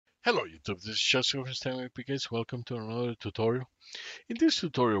Hello YouTube, this is Json from a.k.a. Welcome to another tutorial. In this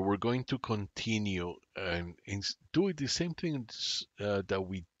tutorial, we're going to continue and do the same things that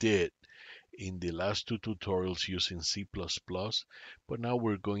we did in the last two tutorials using C++, but now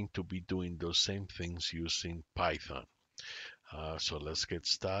we're going to be doing those same things using Python. So let's get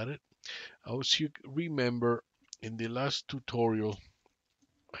started. As you remember, in the last tutorial,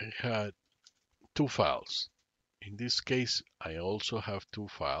 I had two files. In this case, I also have two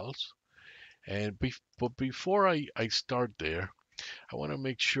files. But before I start there, I want to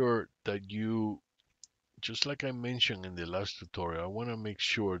make sure that you, just like I mentioned in the last tutorial, I want to make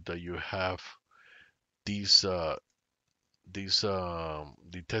sure that you have these the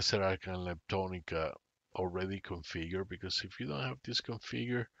tesseract and Leptonica already configured, because if you don't have this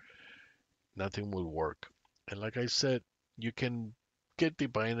configured, nothing will work. And like I said, you can get the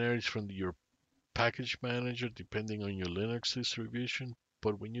binaries from your package manager depending on your Linux distribution,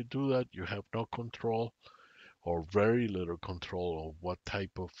 but when you do that, you have no control or very little control of what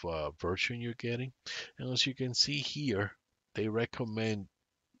type of version you're getting. And as you can see here, they recommend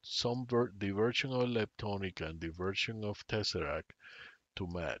the version of Leptonica and the version of Tesseract to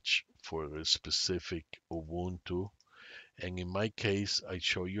match for the specific Ubuntu. And in my case, I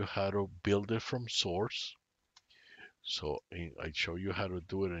show you how to build it from source. So I show you how to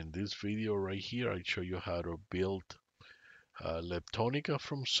do it in this video right here. I show you how to build Leptonica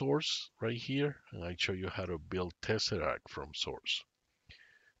from source right here, and I show you how to build Tesseract from source.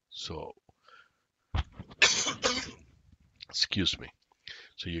 So, excuse me.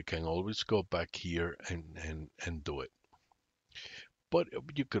 So you can always go back here and do it. But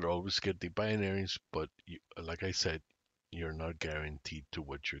you could always get the binaries, but like I said, you're not guaranteed to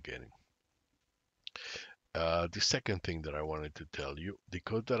what you're getting. The second thing that I wanted to tell you, the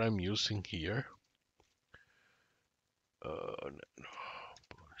code that I'm using here,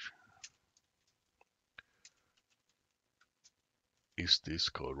 is this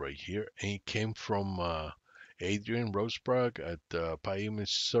code right here. And it came from Adrian Rosberg at PyImage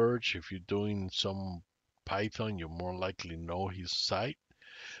Search. If you're doing some Python, you more likely know his site.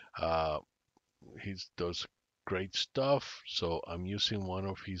 Uh, he does great stuff. So I'm using one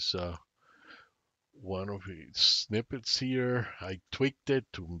of his snippets here. I tweaked it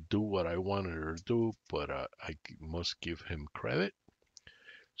to do what I wanted to do, but I must give him credit.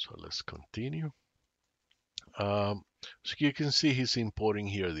 So let's continue. So you can see he's importing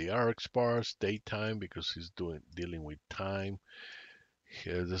here the RX bars, datetime, because he's dealing with time.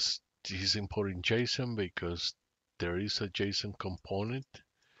 Here, he's importing JSON because there is a JSON component.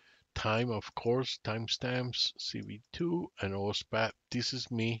 Time, of course, timestamps, CV2, and OSPAT. This is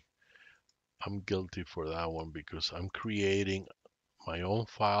me. I'm guilty for that one because I'm creating my own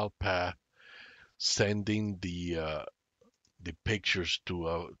file path, sending the pictures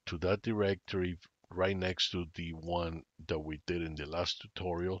to that directory right next to the one that we did in the last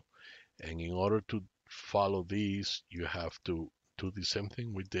tutorial. And in order to follow these, you have to do the same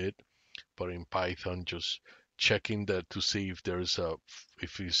thing we did, but in Python, just checking that to see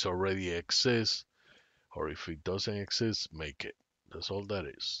if it's already exists, or if it doesn't exist, make it. That's all that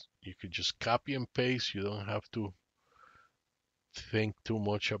is. You could just copy and paste. You don't have to think too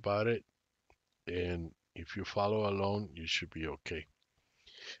much about it. And if you follow along, you should be okay.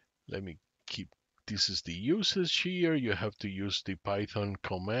 Let me keep. This is the usage here. You have to use the Python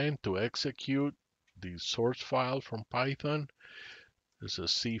command to execute the source file from Python. There's a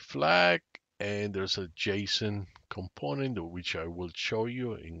C flag and there's a JSON component, which I will show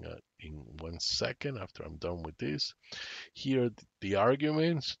you in 1 second after I'm done with this. Here, the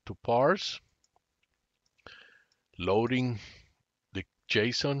arguments to parse, loading the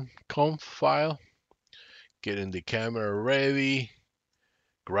JSON conf file, getting the camera ready,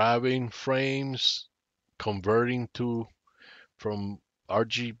 grabbing frames, converting from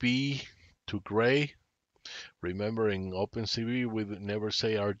RGB to gray. Remember, in OpenCV, we never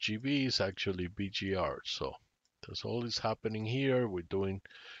say RGB, it's actually BGR. So that's all is happening here. We're doing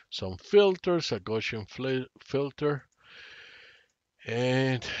some filters, a Gaussian filter.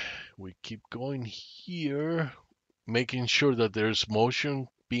 And we keep going here, making sure that there's motion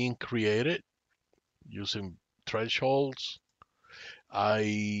being created using thresholds.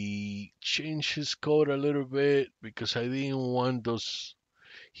 I changed his code a little bit because I didn't want those.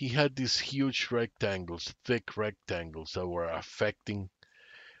 He had these huge rectangles, thick rectangles that were affecting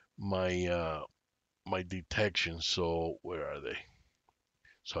my detection. So where are they?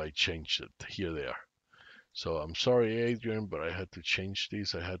 So I changed it. Here they are. So I'm sorry, Adrian, but I had to change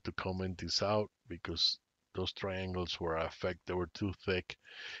these. I had to comment this out because those triangles they were too thick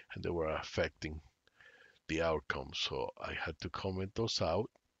and they were affecting the outcome. So I had to comment those out.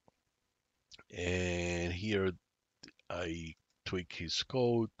 And here I tweak his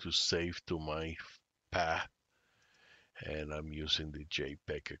code to save to my path, and I'm using the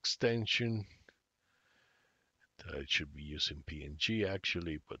JPEG extension. I should be using PNG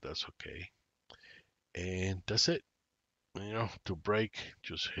actually, but that's okay. And that's it. To break,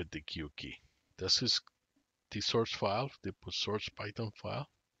 just hit the Q key. This is the source file, the source Python file.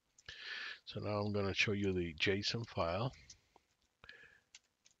 So now I'm going to show you the JSON file.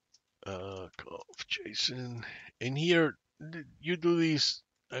 Of JSON. And here, you do these.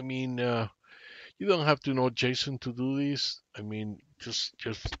 I mean, you don't have to know JSON to do this. I mean,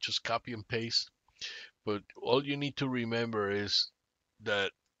 just copy and paste. But all you need to remember is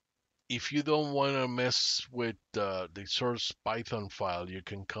that if you don't want to mess with the source Python file, you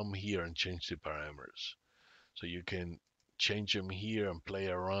can come here and change the parameters. So you can change them here and play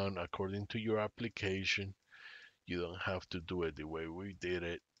around according to your application. You don't have to do it the way we did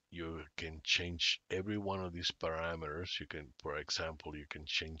it. You can change every one of these parameters. You can, for example, you can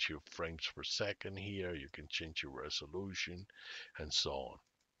change your frames per second here. You can change your resolution and so on.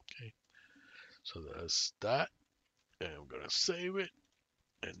 Okay. So that's that. And I'm going to save it.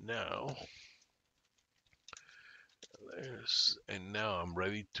 And now, I'm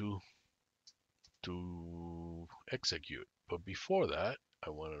ready to execute. But before that,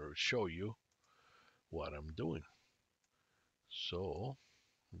 I want to show you what I'm doing. So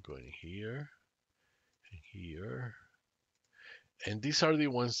I'm going here and here, and these are the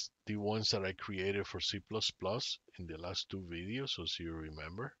ones that I created for C++ in the last two videos, as you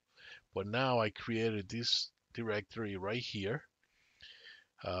remember. But now I created this directory right here,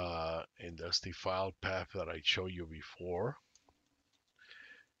 and that's the file path that I showed you before.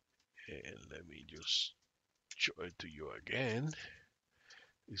 And let me just show it to you again.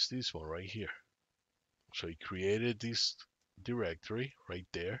 It's this one right here. So I created this directory right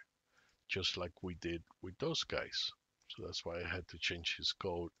there, just like we did with those guys. So that's why I had to change his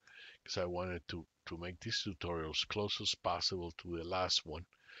code, because I wanted to make these tutorials close as possible to the last one,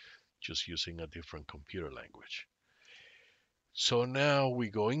 just using a different computer language. So now we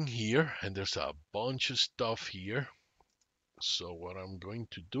go in here, and there's a bunch of stuff here. So what I'm going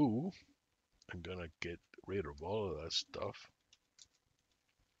to do, I'm gonna get rid of all of that stuff.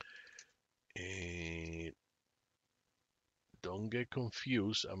 And don't get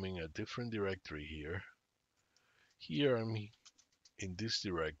confused, I'm in a different directory here. Here I'm in this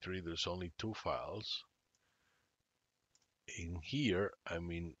directory, there's only two files. In here,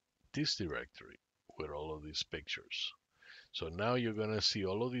 I'm in this directory with all of these pictures. So now you're gonna see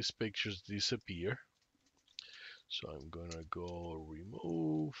all of these pictures disappear. So I'm gonna go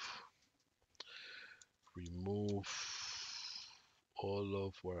remove all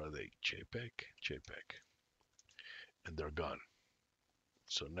of, where are they? JPEG, and they're gone.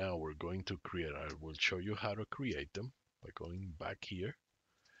 So now we're going to create, I will show you how to create them by going back here.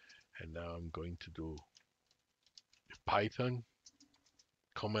 And now I'm going to do the Python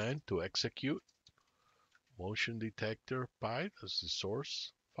command to execute motion detector py, that's the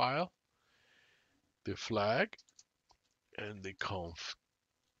source file, the flag, and the conf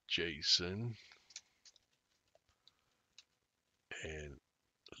JSON, and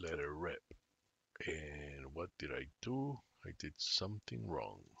let it rip. And what did I do? I did something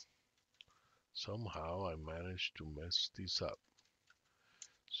wrong. Somehow I managed to mess this up.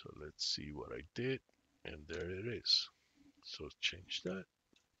 So let's see what I did. And there it is. So change that.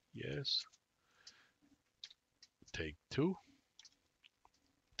 Yes. Take two.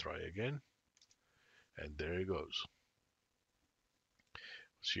 Try again. And there it goes.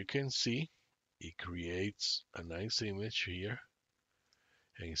 As you can see, it creates a nice image here.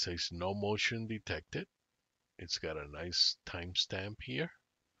 And it says no motion detected. It's got a nice timestamp here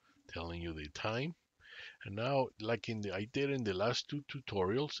telling you the time. And now, like I did in the last two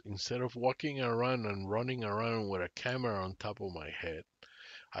tutorials, instead of walking around and running around with a camera on top of my head,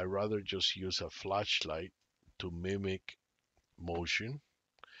 I rather just use a flashlight to mimic motion.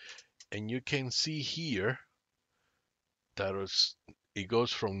 And you can see here that it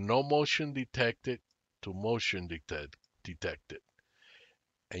goes from no motion detected to motion detected.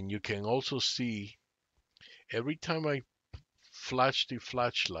 And you can also see every time I flash the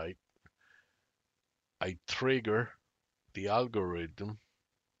flashlight, I trigger the algorithm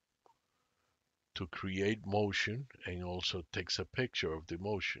to create motion and also takes a picture of the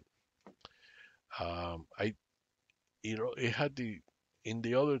motion. It had in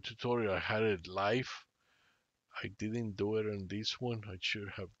the other tutorial I had it live. I didn't do it on this one. I should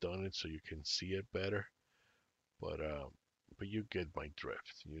have done it so you can see it better. But you get my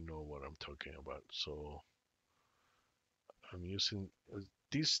drift. You know what I'm talking about. So I'm using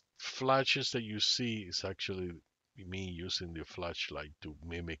these flashes that you see is actually me using the flashlight to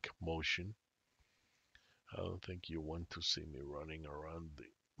mimic motion. I don't think you want to see me running around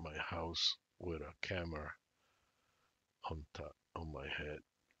my house with a camera on top on my head.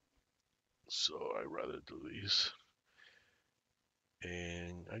 So I rather do this.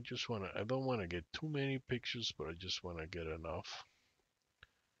 And I don't want to get too many pictures, but I just want to get enough.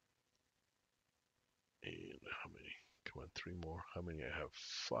 And how many? Come on, three more. How many I have?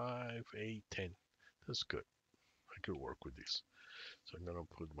 5, 8, 10. That's good. I could work with this. So I'm gonna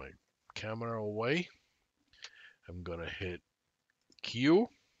put my camera away. I'm gonna hit Q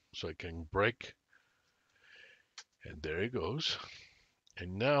so I can break. And there it goes.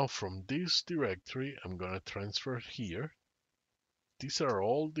 And now from this directory, I'm gonna transfer here. These are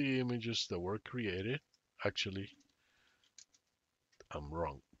all the images that were created. Actually, I'm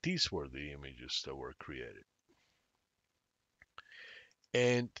wrong. These were the images that were created.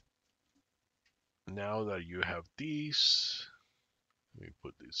 And now that you have these, let me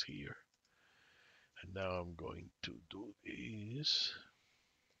put this here. And now I'm going to do is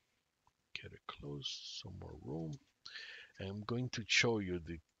get it close, some more room. And I'm going to show you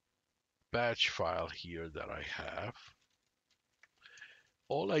the batch file here that I have.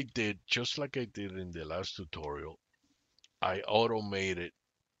 All I did, just like I did in the last tutorial, I automated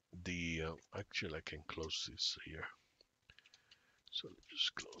the, actually I can close this here. So let's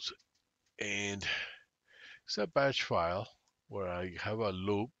just close it. And it's a batch file where I have a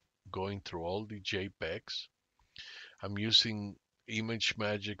loop going through all the JPEGs. I'm using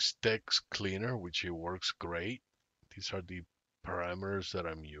ImageMagic's text cleaner, which it works great. These are the parameters that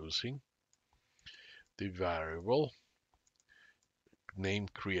I'm using. The variable name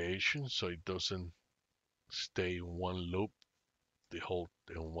creation, so it doesn't stay in one loop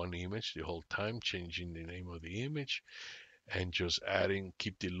in one image the whole time, changing the name of the image and just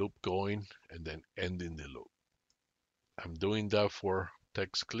keep the loop going and then ending the loop. I'm doing that for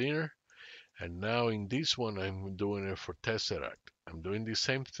text cleaner. And now in this one, I'm doing it for tesseract. I'm doing the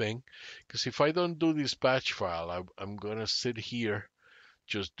same thing because if I don't do this batch file, I'm gonna sit here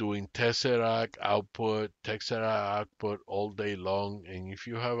just doing tesseract output all day long. And if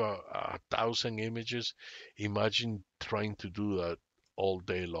you have a 1,000 images, imagine trying to do that all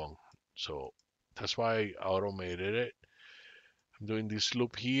day long. So that's why I automated it. I'm doing this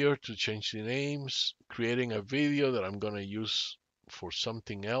loop here to change the names, creating a video that I'm gonna use for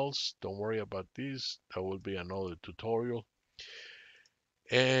something else. Don't worry about this. That will be another tutorial.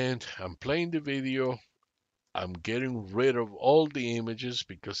 And I'm playing the video. I'm getting rid of all the images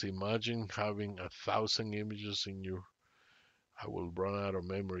because imagine having 1,000 images in you. I will run out of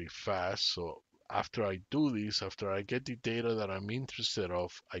memory fast. So after I do this, after I get the data that I'm interested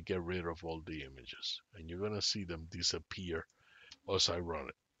of, I get rid of all the images. And you're gonna see them disappear as I run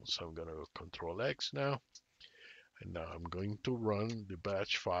it. So I'm gonna go Control X now. And now I'm going to run the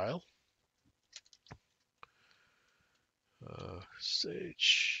batch file.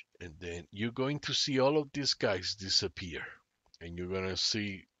 Search, and then you're going to see all of these guys disappear, and you're gonna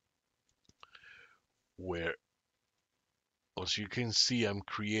see where, as you can see, I'm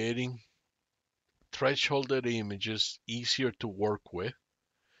creating thresholded images easier to work with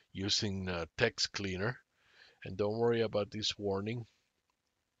using text cleaner. And don't worry about this warning.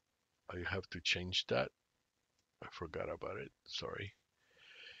 I have to change that. I forgot about it. Sorry.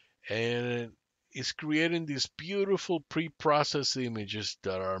 And it's creating these beautiful pre-processed images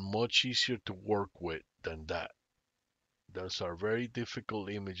that are much easier to work with than that. Those are very difficult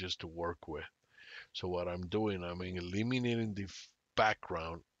images to work with. So what I'm doing, I'm eliminating the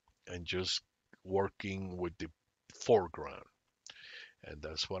background and just working with the foreground. And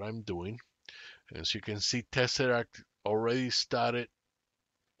that's what I'm doing. As you can see, Tesseract already started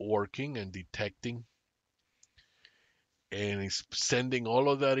working and detecting, and it's sending all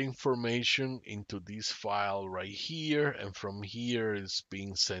of that information into this file right here, and from here it's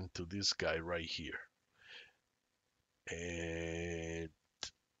being sent to this guy right here. And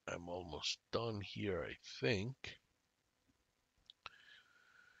I'm almost done here, I think.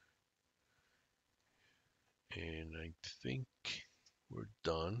 And I think we're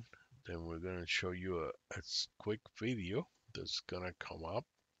done. Then we're gonna show you a quick video that's gonna come up.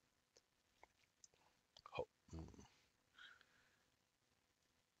 Oh,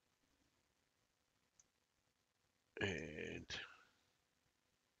 and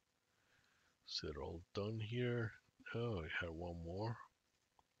is it all done here? Oh, I have one more.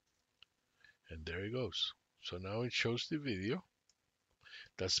 And there it goes. So now it shows the video.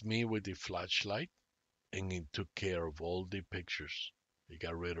 That's me with the flashlight, and it took care of all the pictures. It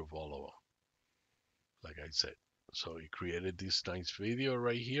got rid of all of them, like I said. So he created this nice video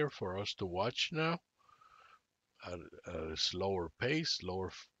right here for us to watch now at a slower pace,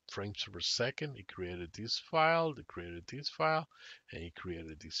 lower frames per second. He created this file, he created this file, and he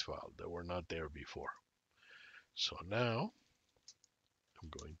created this file that were not there before. So now I'm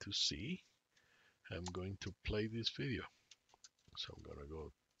going to see, I'm going to play this video. So I'm gonna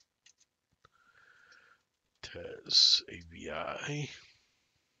go test AVI,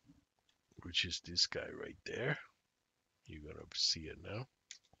 which is this guy right there. You're gonna see it now.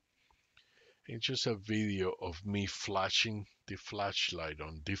 It's just a video of me flashing the flashlight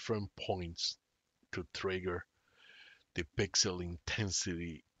on different points to trigger the pixel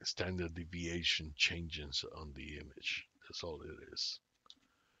intensity standard deviation changes on the image. That's all it is.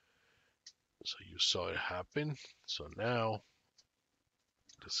 So you saw it happen. So now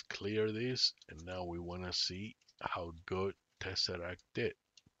let's clear this, and now we want to see how good Tesseract did.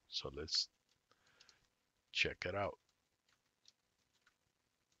 So let's check it out.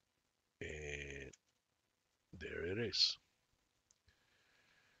 And there it is.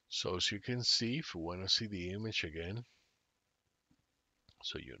 So as you can see, if you want to see the image again,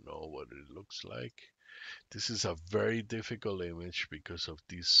 so you know what it looks like. This is a very difficult image because of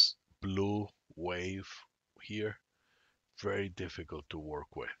this blue wave here. Very difficult to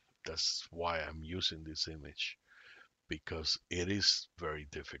work with. That's why I'm using this image, because it is very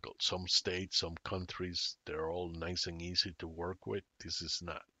difficult. Some states, some countries, they're all nice and easy to work with. This is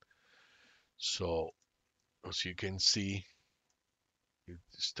not. So as you can see, it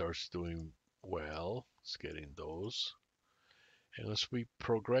starts doing well. It's getting those. And as we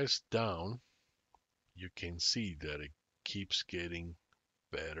progress down, you can see that it keeps getting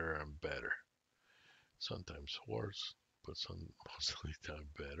better and better. Sometimes worse, but most of the time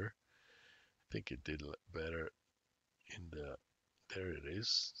better. I think it did better in the, there it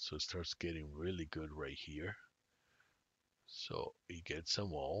is. So it starts getting really good right here. So it gets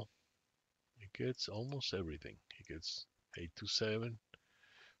them all. It gets almost everything. It gets 827,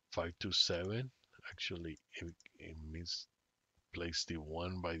 527. Actually, it means place the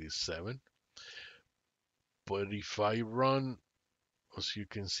 1 by the 7. But if I run, as you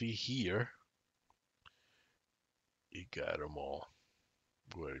can see here, it got them all.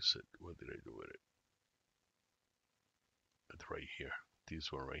 Where is it? What did I do with it? It's right here.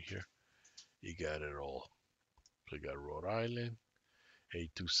 This one right here. You got it all. So you got Rhode Island,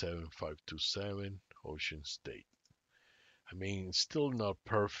 827527, Ocean State. I mean, still not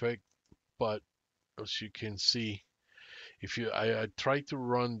perfect, but as you can see, if you, I try to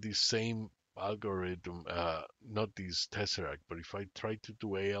run the same algorithm, not this tesseract, but if I try to do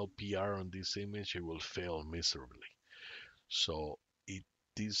ALPR on this image, it will fail miserably. So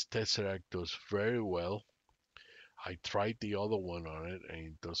this tesseract does very well. I tried the other one on it and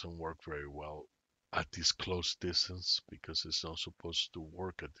it doesn't work very well at this close distance because it's not supposed to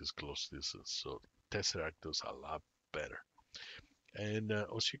work at this close distance. So Tesseract does a lot better. And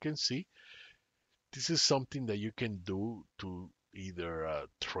as you can see, this is something that you can do to either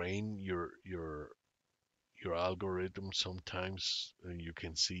train your algorithm sometimes, and you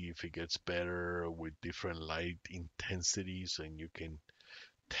can see if it gets better with different light intensities, and you can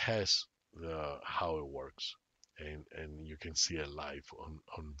test how it works, and you can see it live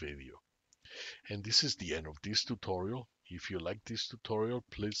on video. And this is the end of this tutorial. If you like this tutorial,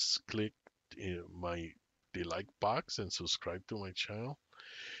 please click the like box and subscribe to my channel,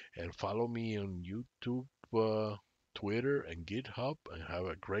 and follow me on YouTube, Twitter, and GitHub, and have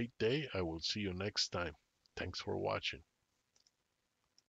a great day. I will see you next time. Thanks for watching.